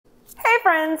Hey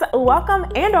friends, welcome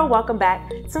or welcome back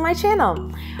to my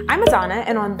channel. I'm Adanna,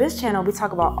 and on this channel we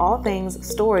talk about all things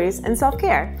stories and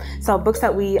self-care. So books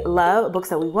that we love, books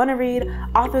that we want to read,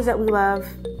 authors that we love,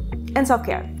 and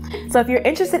self-care. So if you're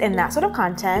interested in that sort of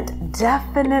content,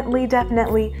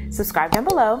 definitely subscribe down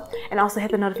below and also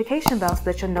hit the notification bell so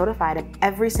that you're notified of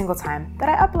every single time that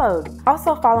I upload.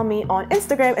 Also follow me on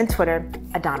Instagram and Twitter,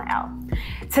 Adanna L.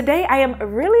 Today I am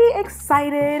really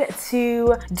excited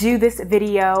to do this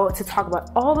video to talk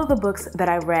about all of the books that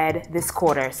I read this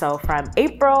quarter. So from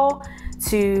April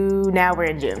to now we're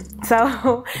in June.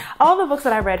 So all the books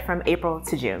that I read from April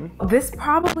to June. This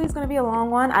probably is gonna be a long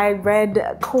one. I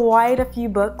read quite a few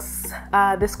books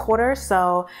this quarter,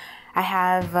 so I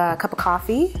have a cup of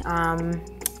coffee,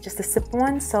 just a sip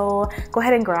one. So go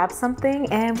ahead and grab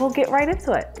something and we'll get right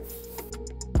into it.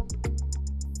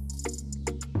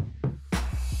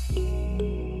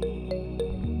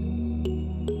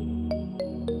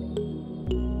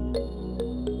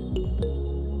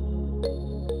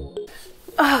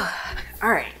 All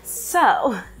right,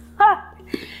 so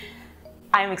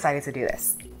I'm excited to do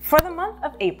this. For the month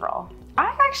of April,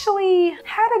 I actually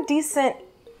had a decent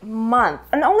month,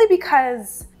 and only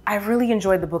because I really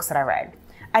enjoyed the books that I read.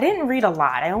 I didn't read a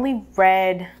lot. I only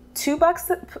read two books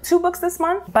this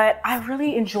month, but I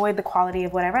really enjoyed the quality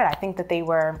of what I read. I think that they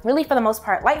were really, for the most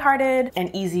part, lighthearted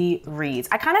and easy reads.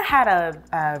 I kind of had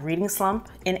a reading slump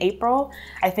in April,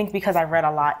 I think because I read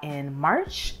a lot in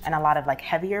March and a lot of like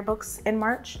heavier books in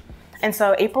March. And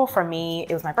so April for me,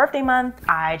 it was my birthday month.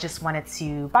 I just wanted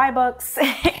to buy books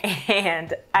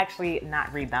and actually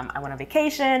not read them. I went on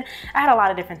vacation. I had a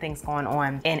lot of different things going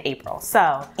on in April.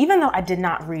 So even though I did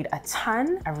not read a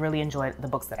ton, I really enjoyed the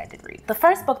books that I did read. The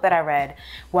first book that I read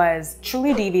was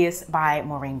Truly Devious by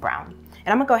Maureen Brown.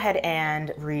 And I'm gonna go ahead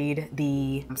and read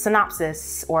the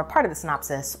synopsis, or part of the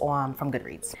synopsis, from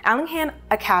Goodreads. Allingham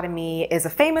Academy is a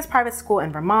famous private school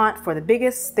in Vermont for the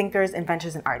biggest thinkers,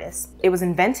 inventors, and artists. It was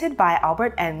invented by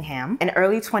Albert Allingham, an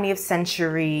early 20th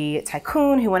century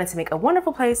tycoon who wanted to make a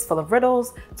wonderful place full of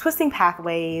riddles, twisting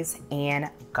pathways, and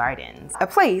gardens. A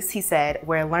place, he said,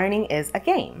 where learning is a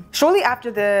game. Shortly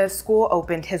after the school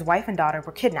opened, his wife and daughter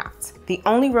were kidnapped. The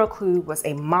only real clue was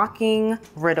a mocking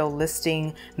riddle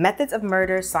listing methods of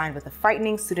murder signed with a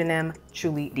frightening pseudonym,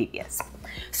 Truly Devious.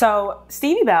 So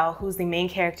Stevie Bell, who's the main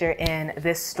character in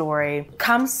this story,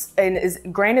 comes and is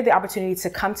granted the opportunity to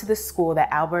come to the school that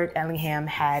Albert Allingham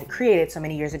had created so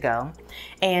many years ago.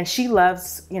 And she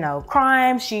loves,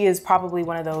 crime. She is probably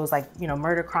one of those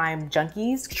murder crime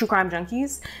junkies, true crime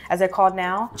junkies, as they're called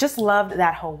now. Just loved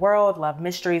that whole world, loved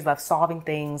mysteries, loved solving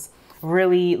things,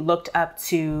 really looked up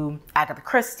to Agatha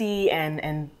Christie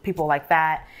and people like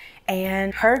that.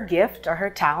 And her gift, or her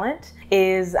talent,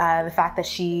 is the fact that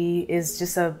she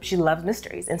loves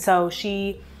mysteries. And so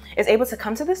she is able to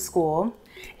come to this school,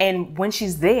 and when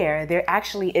she's there, there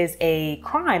actually is a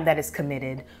crime that is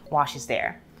committed while she's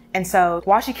there. And so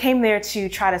while she came there to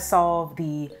try to solve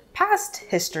the past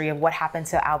history of what happened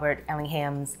to Albert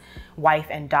Allingham's wife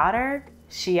and daughter,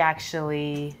 she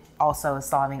actually also is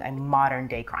solving a modern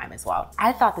day crime as well.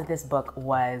 I thought that this book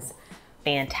was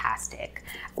fantastic.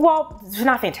 Well,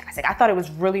 not fantastic. I thought it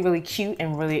was really cute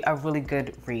and a really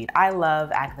good read. I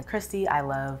love Agatha Christie. I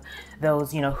love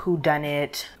those,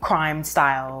 whodunit crime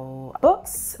style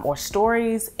books or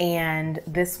stories. And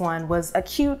this one was a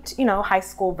cute, high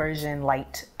school version,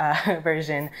 light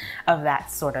version of that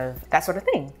sort of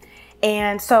thing.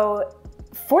 And so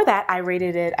for that, I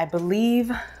rated it, I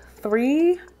believe,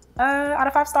 3 out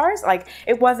of 5 stars. Like,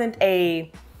 it wasn't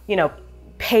a,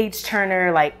 page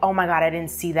turner, like, oh my God, I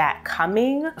didn't see that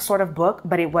coming sort of book,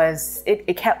 but it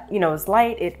kept, it was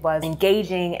light, it was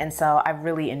engaging, and so I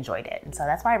really enjoyed it. And so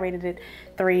that's why I rated it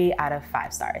 3 out of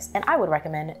 5 stars. And I would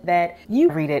recommend that you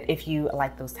read it if you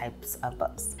like those types of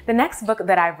books. The next book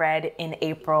that I read in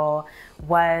April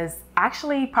was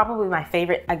actually probably my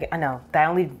favorite. I know that I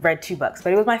only read 2 books,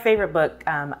 but it was my favorite book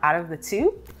out of the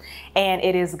 2. And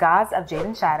it is Gods of Jade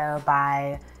and Shadow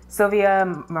by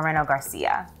Sylvia Moreno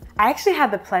Garcia. I actually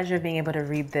had the pleasure of being able to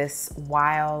read this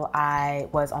while I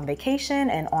was on vacation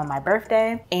and on my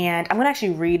birthday. And I'm gonna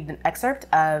actually read an excerpt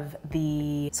of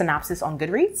the synopsis on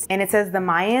Goodreads. And it says, the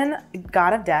Mayan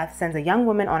god of death sends a young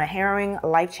woman on a harrowing,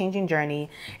 life-changing journey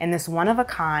in this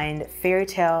one-of-a-kind fairy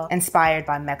tale inspired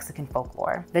by Mexican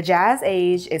folklore. The jazz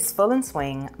age is full in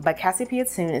swing, but Cassiopeia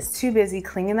Tune is too busy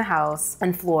cleaning the house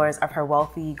and floors of her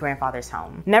wealthy grandfather's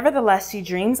home. Nevertheless, she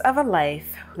dreams of a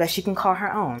life that she can call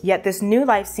her own. Yet this new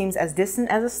life seems seems as distant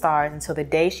as the stars until the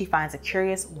day she finds a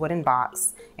curious wooden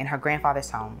box in her grandfather's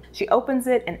home. She opens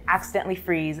it and accidentally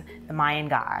frees the Mayan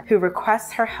god, who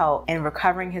requests her help in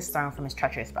recovering his throne from his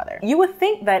treacherous brother. You would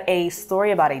think that a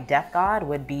story about a death god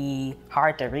would be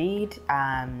hard to read.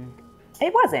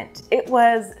 It wasn't. It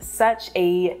was such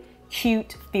a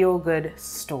cute, feel-good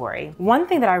story. One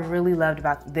thing that I really loved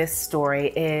about this story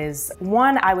is,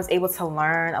 one, I was able to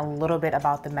learn a little bit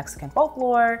about the Mexican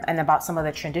folklore and about some of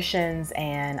the traditions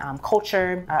and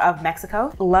culture of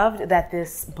Mexico. Loved that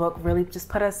this book really just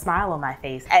put a smile on my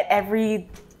face at every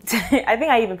I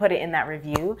think I even put it in that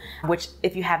review, which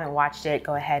if you haven't watched it,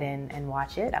 go ahead and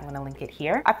watch it. I'm gonna link it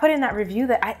here. I put in that review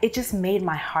that it just made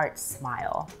my heart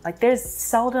smile. Like, there's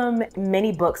seldom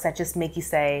many books that just make you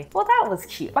say, well, that was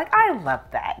cute. Like, I love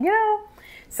that, you know?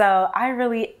 So I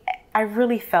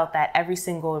really felt that every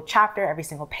single chapter, every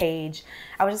single page.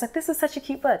 I was just like, this is such a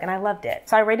cute book, and I loved it.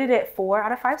 So I rated it 4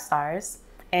 out of 5 stars,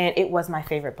 and it was my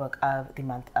favorite book of the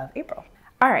month of April.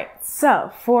 All right,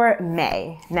 so for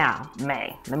May. Now,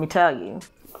 May, let me tell you,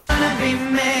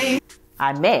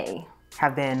 I may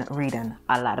have been reading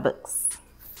a lot of books.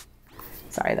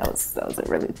 Sorry, that was a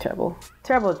really terrible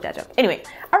judge. Anyway,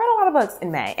 I read a lot of books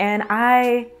in May, and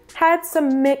I had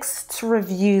some mixed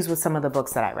reviews with some of the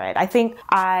books that I read. I think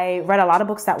I read a lot of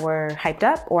books that were hyped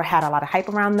up or had a lot of hype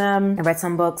around them. I read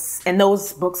some books and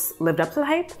those books lived up to the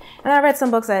hype. And I read some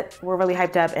books that were really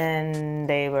hyped up and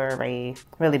they were a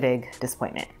really big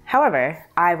disappointment. However,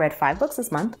 I read 5 books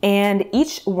this month, and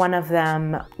each one of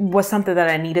them was something that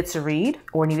I needed to read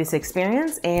or needed to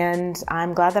experience, and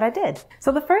I'm glad that I did.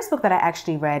 So the first book that I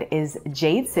actually read is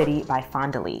Jade City by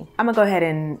Fonda Lee. I'm gonna go ahead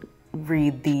and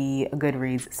read the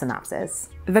Goodreads synopsis.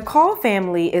 The Call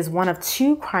family is one of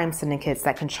 2 crime syndicates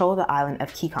that control the island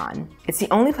of Kikon. It's the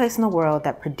only place in the world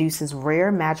that produces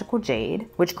rare magical jade,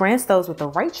 which grants those with the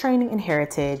right training and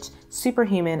heritage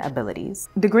superhuman abilities.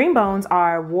 The Greenbones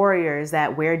are warriors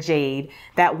that wear jade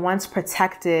that once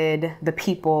protected the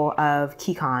people of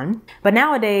Kikon. But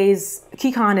nowadays,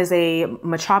 Kikon is a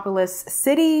metropolis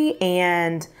city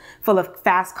and full of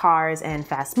fast cars and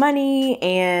fast money,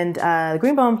 and the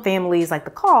Greenbone families, like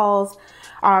the Calls,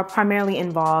 are primarily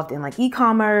involved in like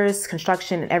e-commerce,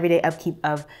 construction, and everyday upkeep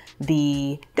of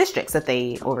the districts that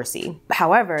they oversee.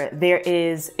 However, there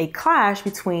is a clash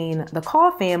between the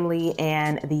Call family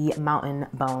and the Mountain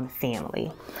Bone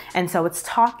family. And so it's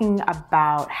talking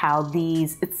about how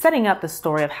it's setting up the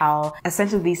story of how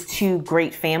essentially these 2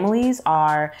 great families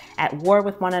are at war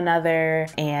with one another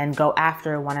and go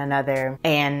after one another.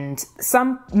 And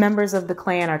some members of the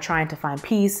clan are trying to find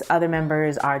peace. Other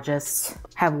members are just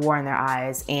have war in their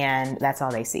eyes, and that's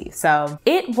all they see. So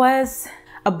it was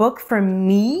a book for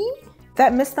me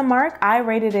that missed the mark. I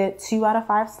rated it 2 out of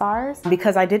 5 stars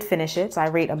because I did finish it. So I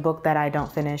rate a book that I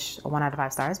don't finish 1 out of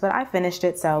 5 stars, but I finished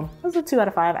it. So it was a 2 out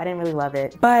of 5. I didn't really love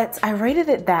it, but I rated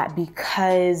it that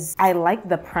because I liked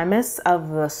the premise of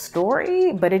the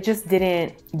story, but it just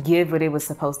didn't give what it was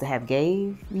supposed to have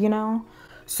gave, you know?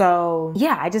 So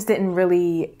yeah, I just didn't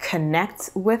really connect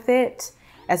with it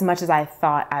as much as I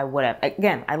thought I would have.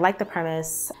 Again, I like the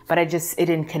premise, but it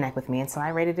didn't connect with me. And so I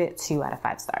rated it 2 out of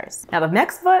 5 stars. Now the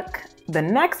next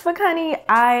book, honey,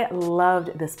 I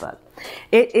loved this book.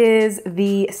 It is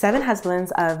The 7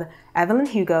 Husbands of Evelyn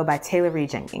Hugo by Taylor Reed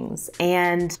Jenkins.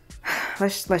 And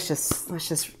let's just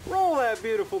roll that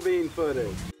beautiful bean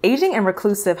footage. Aging and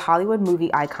reclusive Hollywood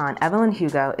movie icon Evelyn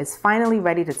Hugo is finally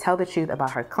ready to tell the truth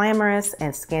about her glamorous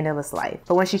and scandalous life.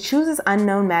 But when she chooses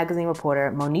unknown magazine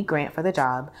reporter Monique Grant for the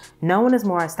job, no one is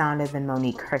more astounded than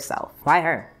Monique herself. Why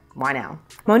her? Why now?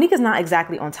 Monique is not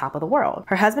exactly on top of the world.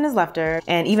 Her husband has left her,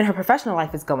 and even her professional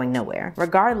life is going nowhere.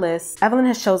 Regardless, Evelyn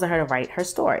has chosen her to write her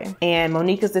story, and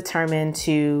Monique is determined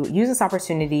to use this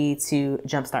opportunity to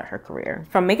jumpstart her career.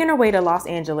 From making her way to Los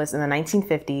Angeles in the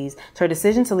 1950s, to her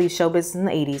decision to leave show business in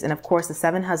the 80s, and of course the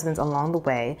 7 husbands along the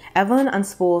way, Evelyn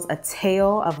unspools a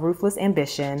tale of ruthless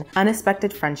ambition,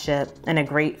 unexpected friendship, and a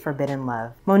great forbidden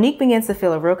love. Monique begins to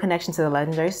feel a real connection to the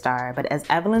legendary star, but as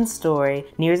Evelyn's story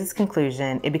nears its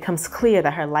conclusion, it becomes clear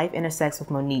that her life intersects with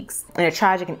Monique's in a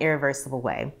tragic and irreversible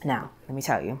way. Now, let me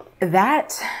tell you,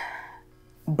 that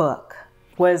book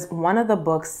was one of the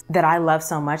books that I love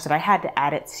so much that I had to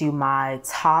add it to my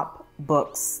top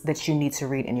books that you need to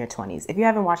read in your 20s. If you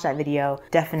haven't watched that video,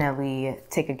 definitely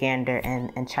take a gander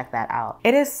and check that out.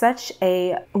 It is such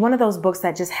one of those books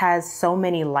that just has so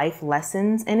many life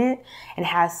lessons in it and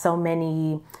has so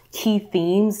many key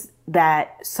themes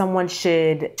that someone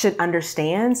should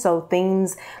understand. So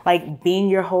things like being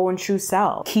your whole and true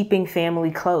self, keeping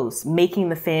family close, making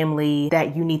the family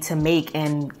that you need to make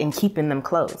and keeping them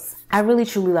close. I really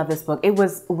truly love this book. It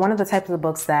was one of the types of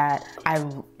books that I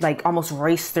like almost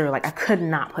raced through. Like I could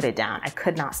not put it down. I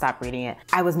could not stop reading it.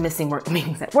 I was missing work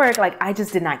meetings at work. Like I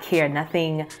just did not care.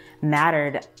 Nothing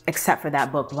mattered except for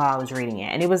that book while I was reading it.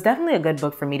 And it was definitely a good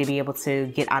book for me to be able to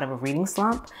get out of a reading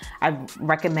slump. I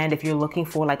recommend if you're looking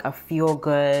for like a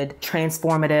feel-good,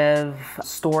 transformative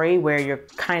story where you're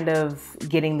kind of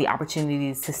getting the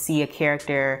opportunities to see a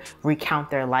character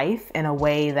recount their life in a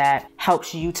way that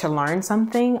helps you to learn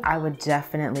something, I would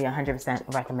definitely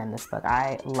 100% recommend this book.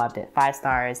 I loved it. 5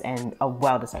 stars and a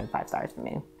well-deserved 5 stars for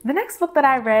me. The next book that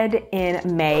I read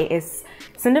in May is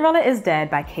Cinderella is Dead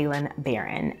by Kaylin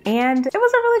Barron. And it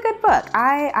was a really good book.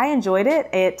 I enjoyed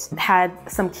it. It had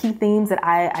some key themes that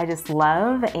I just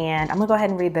love. And I'm gonna go ahead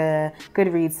and read the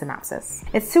Goodreads synopsis.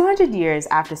 It's 200 years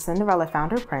after Cinderella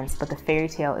found her prince, but the fairy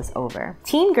tale is over.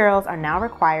 Teen girls are now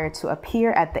required to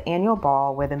appear at the annual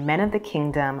ball where the men of the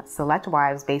kingdom select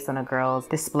wives based on a girl's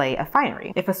display of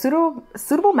finery. If a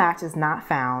suitable match is not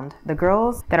found, the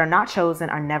girls that are not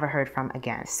chosen are never heard from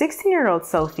again. 16-year-old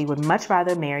Sophie would much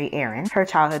rather marry Aaron, her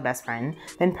childhood best friend,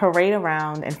 than parade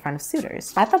around in front of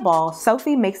suitors. At the ball,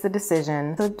 Sophie makes the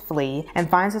decision to flee and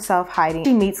finds herself hiding.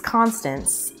 She meets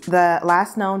Constance, the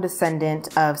last known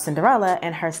descendant of Cinderella,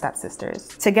 and her stepsisters.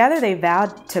 Together, they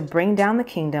vowed to bring down the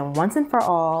kingdom once and for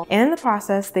all, and in the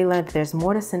process, they learned that there's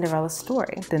more to Cinderella's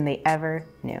story than they ever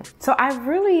knew. So I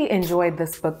really enjoyed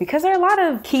this book because there are a lot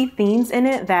of key themes in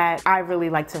it that I really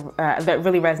like to, that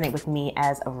really resonate with me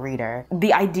as a reader.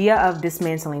 The idea of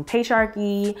dismantling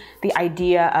patriarchy, the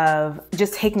idea of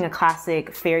just taking a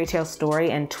classic fairy tale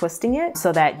story and twisting it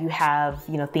so that you have,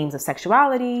 you know, themes of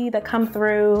sexuality that come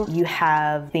through. You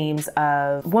have themes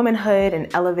of womanhood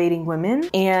and elevating women.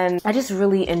 And I just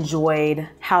really enjoyed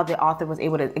how the author was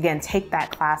able to, again, take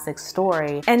that classic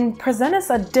story and present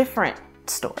us a different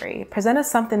story, present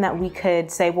us something that we could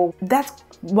say, well, that's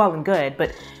well and good,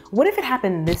 but what if it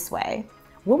happened this way?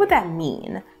 What would that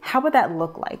mean? How would that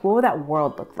look like? What would that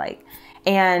world look like?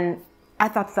 And I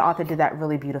thought the author did that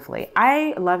really beautifully.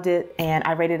 I loved it and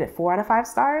I rated it 4 out of 5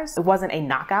 stars. It wasn't a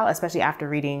knockout, especially after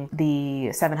reading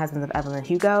The 7 Husbands of Evelyn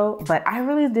Hugo, but I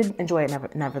really did enjoy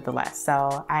it nevertheless.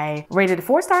 So I rated it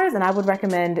 4 stars and I would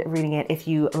recommend reading it if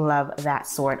you love that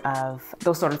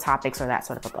those sort of topics or that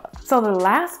sort of a book. So the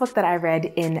last book that I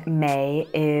read in May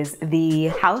is The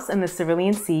House in the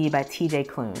Cerulean Sea by T.J.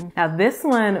 Klune. Now this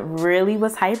one really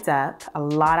was hyped up, a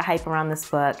lot of hype around this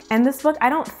book. And this book, I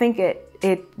don't think it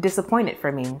disappointed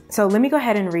for me. So let me go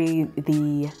ahead and read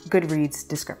the Goodreads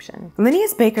description.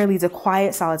 Linnaeus Baker leads a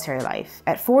quiet, solitary life.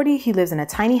 At 40, he lives in a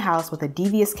tiny house with a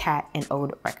devious cat and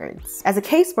old records. As a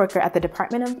caseworker at the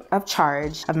Department of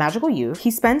Charge of Magical Youth, he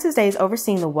spends his days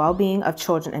overseeing the well-being of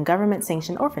children in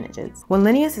government-sanctioned orphanages. When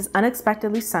Linnaeus is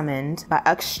unexpectedly summoned by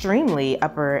extremely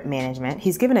upper management,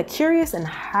 he's given a curious and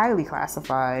highly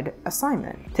classified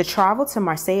assignment: to travel to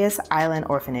Marseilles Island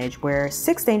Orphanage, where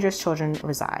 6 dangerous children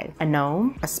reside: a gnome,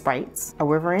 a sprite, a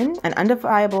wyvern, an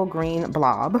undefilable green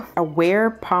blob, a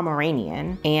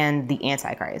were-Pomeranian, and the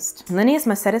Antichrist. Linnaeus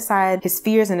must set aside his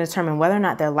fears and determine whether or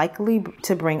not they're likely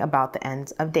to bring about the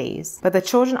end of days. But the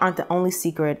children aren't the only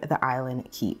secret the island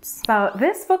keeps. So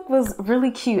this book was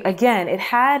really cute. Again, it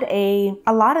had a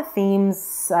lot of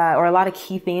themes, or a lot of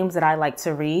key themes that I like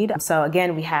to read. So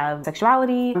again, we have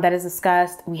sexuality that is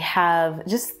discussed. We have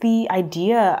just the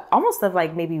idea almost of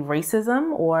like maybe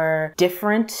racism or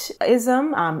differentism,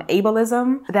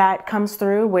 ableism that comes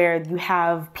through, where you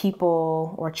have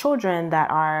people or children that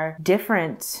are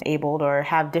different abled or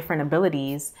have different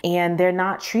abilities, and they're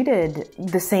not treated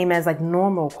the same as like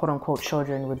normal quote unquote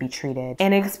children would be treated.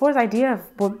 And it explores the idea of,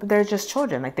 well, they're just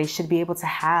children. Like they should be able to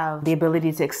have the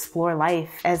ability to explore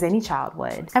life as any child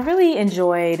would. I really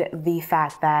enjoyed the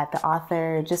fact that the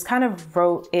author just kind of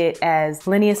wrote it as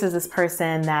Linnaeus is this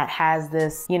person that has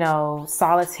this, you know,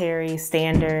 solitary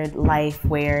standard life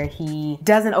where he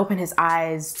doesn't open his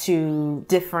eyes to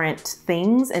different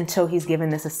things until he's given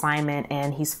this assignment,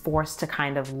 and he's forced to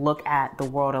kind of look at the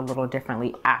world a little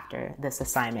differently after this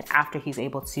assignment, after he's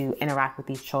able to interact with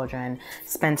these children,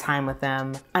 spend time with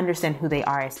them, understand who they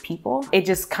are as people. It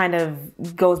just kind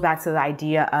of goes back to the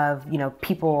idea of, you know,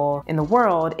 people in the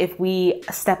world, if we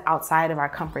step outside of our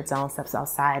comfort zone, steps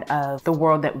outside of the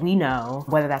world that we know,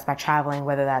 whether that's by traveling,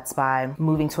 whether that's by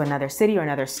moving to another city or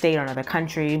another state or another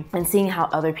country, and seeing how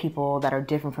other people people that are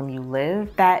different from you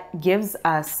live, that gives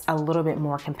us a little bit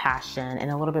more compassion and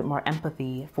a little bit more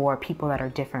empathy for people that are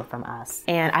different from us.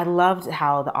 And I loved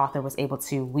how the author was able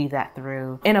to weave that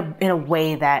through in a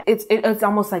way that it's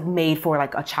almost like made for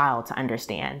like a child to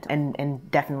understand,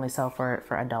 and definitely so for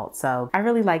adults. So I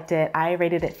really liked it. I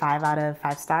rated it 5 out of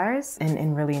 5 stars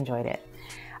and really enjoyed it.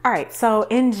 All right, so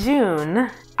in June,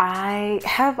 I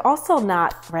have also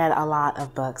not read a lot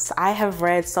of books. I have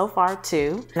read so far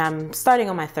 2, and I'm starting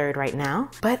on my 3rd right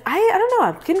now. But I don't know,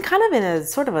 I've been kind of in a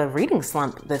sort of a reading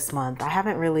slump this month. I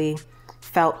haven't really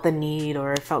felt the need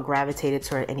or felt gravitated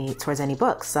towards any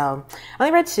books. So I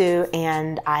only read 2,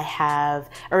 and I have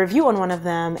a review on one of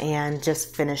them and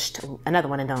just finished another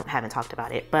one and haven't talked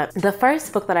about it. But the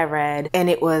first book that I read, and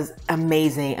it was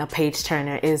amazing, a page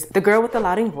turner, is The Girl with the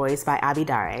Lauding Voice by Abi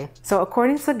Dare. So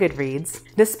according to Goodreads,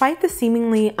 despite the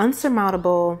seemingly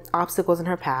unsurmountable obstacles in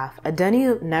her path,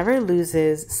 Adanna never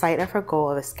loses sight of her goal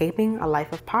of escaping a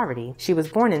life of poverty she was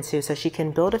born into so she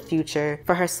can build a future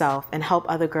for herself and help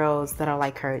other girls that are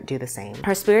like her do the same.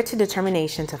 Her spirited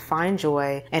determination to find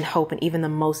joy and hope in even the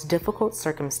most difficult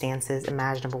circumstances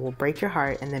imaginable will break your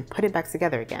heart and then put it back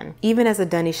together again. Even as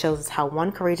Adanna shows us how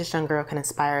one courageous young girl can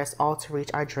inspire us all to reach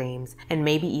our dreams and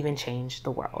maybe even change the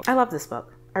world. I love this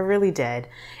book. I really did.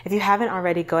 If you haven't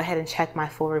already, go ahead and check my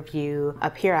full review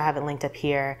up here. I have it linked up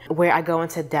here, where I go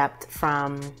into depth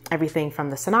from everything from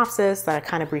the synopsis that I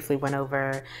kind of briefly went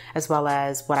over, as well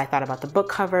as what I thought about the book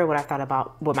cover, what I thought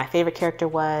about what my favorite character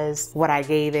was, what I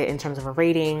gave it in terms of a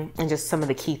rating, and just some of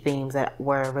the key themes that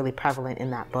were really prevalent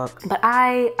in that book. But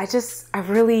I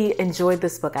really enjoyed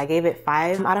this book. I gave it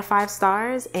 5 out of 5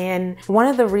 stars. And one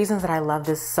of the reasons that I love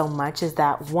this so much is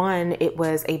that, one, it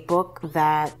was a book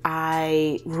that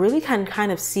I really can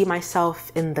kind of see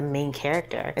myself in the main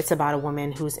character. It's about a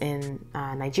woman who's in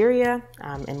Nigeria,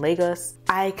 in Lagos.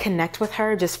 I connect with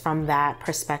her just from that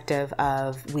perspective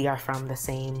of we are from the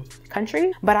same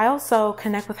country, but I also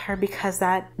connect with her because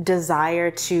that desire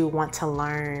to want to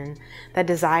learn, that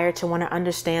desire to want to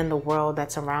understand the world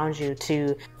that's around you,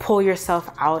 to pull yourself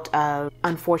out of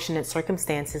unfortunate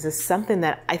circumstances, is something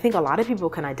that I think a lot of people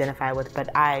can identify with,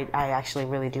 but I actually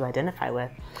really do identify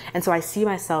with. And so I see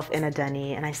myself in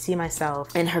Adanna, and I see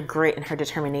myself in her grit and her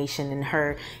determination and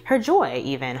her joy,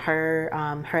 even her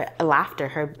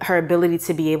laughter, her ability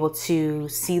to be able to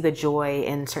see the joy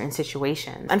in certain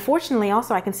situations. Unfortunately,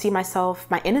 also I can see myself,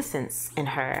 my innocence in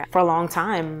her. For a long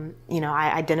time, you know,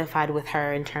 I identified with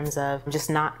her in terms of just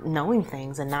not knowing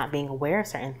things and not being aware of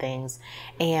certain things.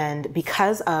 And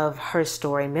because of her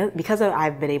story, because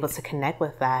I've been able to connect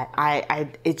with that,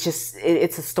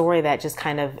 it's a story that just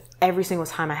kind of every single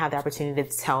time I have the opportunity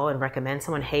to tell and recommend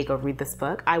someone, hey, go read this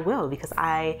book, I will, because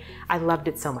I loved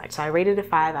it so much. So I rated it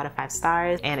 5 out of 5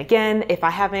 stars. And again, if I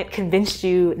haven't convinced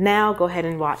you now, go ahead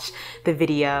and watch the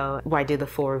video where I did the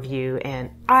full review.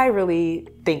 And I really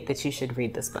think that you should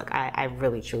read this book. I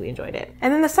really, truly enjoyed it.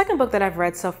 And then the second book that I've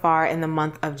read so far in the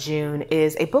month of June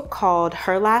is a book called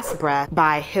Her Last Breath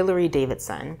by Hilary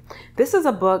Davidson. This is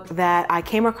a book that I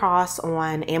came across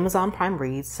on Amazon Prime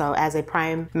Reads. So as a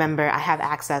Prime member, I have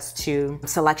access to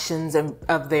selections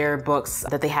of their books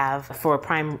that they have for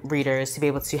Prime readers to be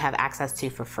able to have access to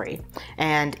for free.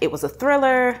 And it was a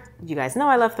thriller. You guys know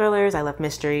I love thrillers, I love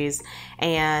mysteries.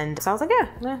 And so I was like, yeah,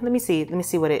 let me see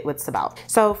what it's about.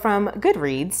 So from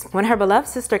Goodreads, when her beloved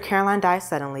sister Caroline dies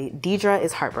suddenly, Deidre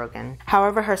is heartbroken.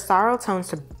 However, her sorrow turns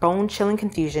to bone-chilling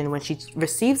confusion when she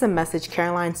receives a message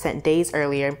Caroline sent days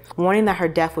earlier, warning that her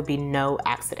death would be no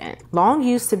accident. Long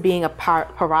used to being a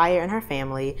pariah in her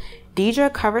family,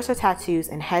 Deidre covers her tattoos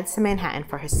and heads to Manhattan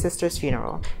for her sister's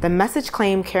funeral. The message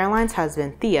claimed Caroline's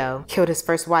husband, Theo, killed his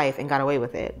first wife and got away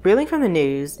with it. Reeling from the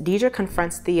news, Deidre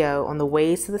confronts Theo on the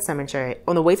way to the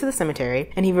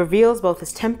cemetery, and he reveals both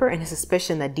his temper and his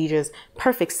suspicion that Deidre's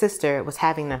perfect sister was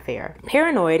having an affair.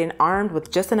 Paranoid and armed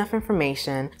with just enough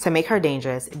information to make her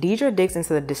dangerous, Deidre digs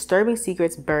into the disturbing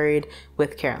secrets buried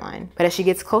with Caroline. But as she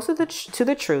gets closer to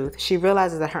the truth, she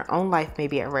realizes that her own life may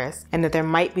be at risk and that there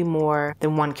might be more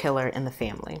than one killer in the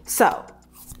family. So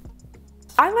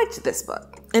I liked this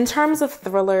book. In terms of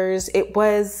thrillers, it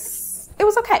was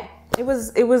okay. It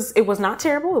was not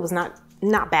terrible. It was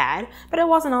not bad, but it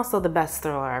wasn't also the best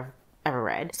thriller I've ever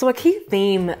read. So a key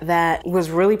theme that was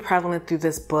really prevalent through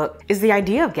this book is the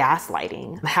idea of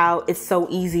gaslighting. How it's so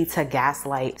easy to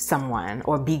gaslight someone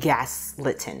or be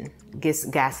gaslighting,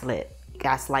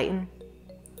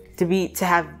 to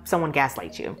have someone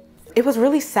gaslight you. It was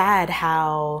really sad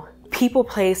how people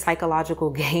play psychological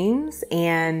games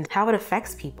and how it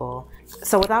affects people.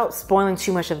 So without spoiling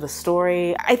too much of the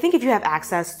story, I think if you have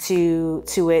access to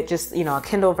it, just, you know, a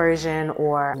Kindle version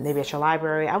or maybe at your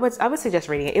library, I would suggest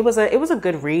reading it. It was a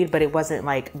good read, but it wasn't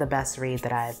like the best read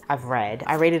that I've read.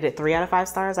 I rated it 3 out of 5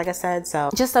 stars, like I said, so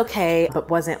just okay, but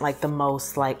wasn't like the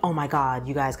most like, oh my God,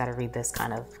 you guys got to read this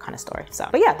kind of story. So,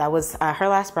 but yeah, that was Her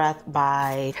Last Breath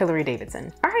by Hilary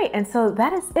Davidson. All right, and so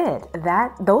that is it.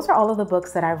 Those are all of the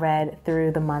books that I read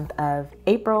through the month of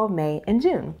April, May, and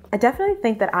June. I definitely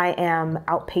think that I am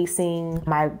outpacing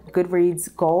my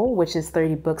Goodreads goal, which is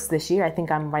 30 books this year. I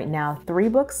think I'm right now 3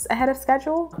 books ahead of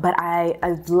schedule, but I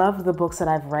love the books that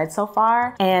I've read so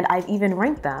far, and I've even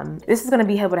ranked them. This is going to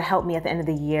be able to help me at the end of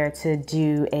the year to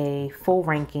do a full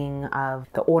ranking of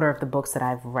the order of the books that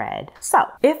I've read. So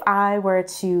if I were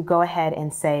to go ahead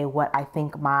and say what I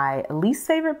think my least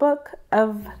favorite book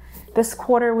of this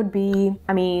quarter would be,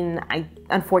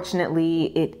 unfortunately,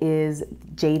 it is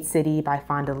Jade City by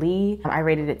Fonda Lee. I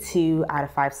rated it 2 out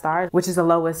of 5 stars, which is the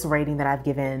lowest rating that I've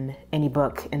given any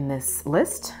book in this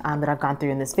list that I've gone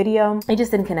through in this video. It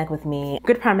just didn't connect with me.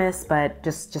 Good premise, but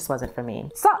just wasn't for me.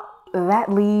 So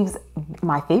that leaves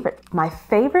my favorite. My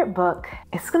favorite book,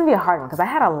 it's gonna be a hard one because I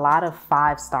had a lot of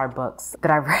 5-star books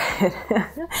that I read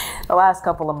the last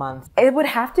couple of months. It would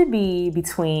have to be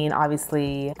between,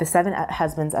 obviously, The 7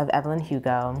 Husbands of Evelyn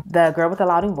Hugo, The Girl with the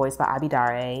Louding Voice by Abi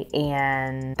Dare,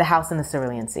 and The House in the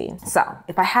Cerulean Sea. So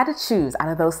if I had to choose out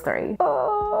of those 3,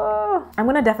 I'm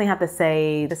gonna definitely have to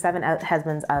say The 7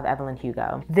 Husbands of Evelyn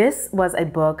Hugo. This was a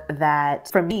book that,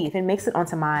 for me, if it makes it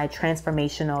onto my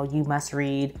transformational, you must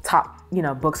read top,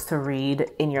 books to read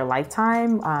in your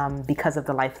lifetime, because of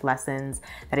the life lessons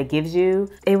that it gives you,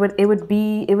 it would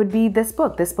be this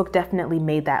book. This book definitely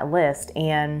made that list,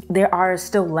 and there are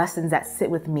still lessons that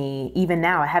sit with me even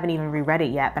now. I haven't even reread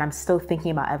it yet, but I'm still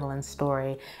thinking about Evelyn's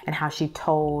story and how she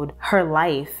told her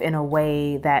life in a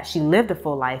way that she lived a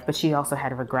full life, but she also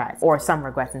had regrets, or some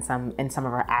regrets in some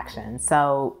of her actions.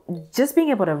 So just being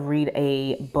able to read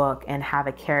a book and have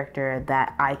a character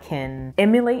that I can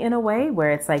emulate in a way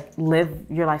where it's like, live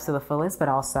your life to the fullest, but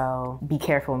also be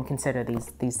careful and consider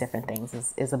these different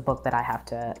things is a book that I have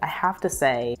to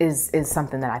say is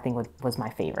something that I think was my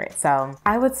favorite. So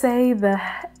I would say The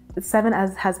 7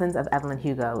 Husbands of Evelyn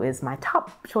Hugo is my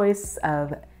top choice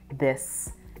of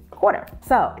this quarter.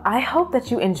 So I hope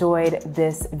that you enjoyed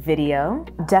this video.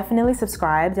 Definitely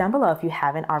subscribe down below if you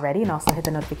haven't already, and also hit the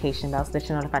notification bell so that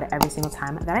you're notified every single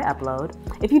time that I upload.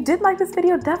 If you did like this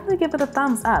video, definitely give it a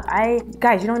thumbs up.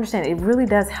 Guys, you don't understand, it really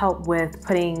does help with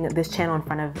putting this channel in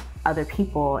front of other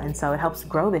people, and so it helps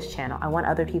grow this channel. I want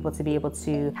other people to be able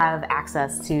to have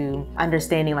access to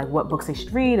understanding like what books they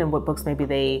should read and what books maybe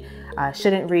they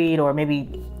shouldn't read, or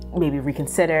maybe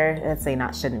reconsider. Let's say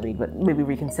not shouldn't read, but maybe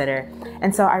reconsider.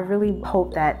 And so I really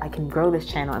hope that I can grow this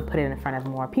channel and put it in front of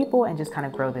more people and just kind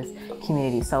of grow this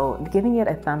community. So giving it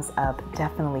a thumbs up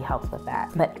definitely helps with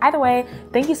that. But either way,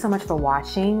 thank you so much for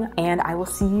watching, and I will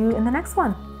see you in the next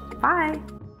one. Bye.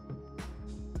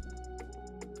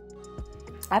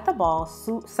 At the ball,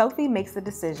 Sophie makes the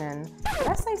decision. Did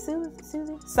I say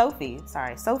Susie? Sophie,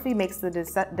 sorry. Sophie makes the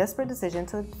desperate decision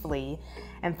to flee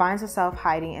and finds herself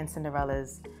hiding in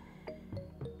Cinderella's.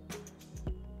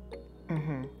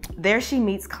 There she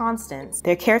meets Constance.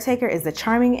 Their caretaker is the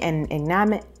charming and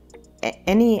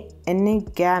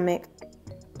enigmatic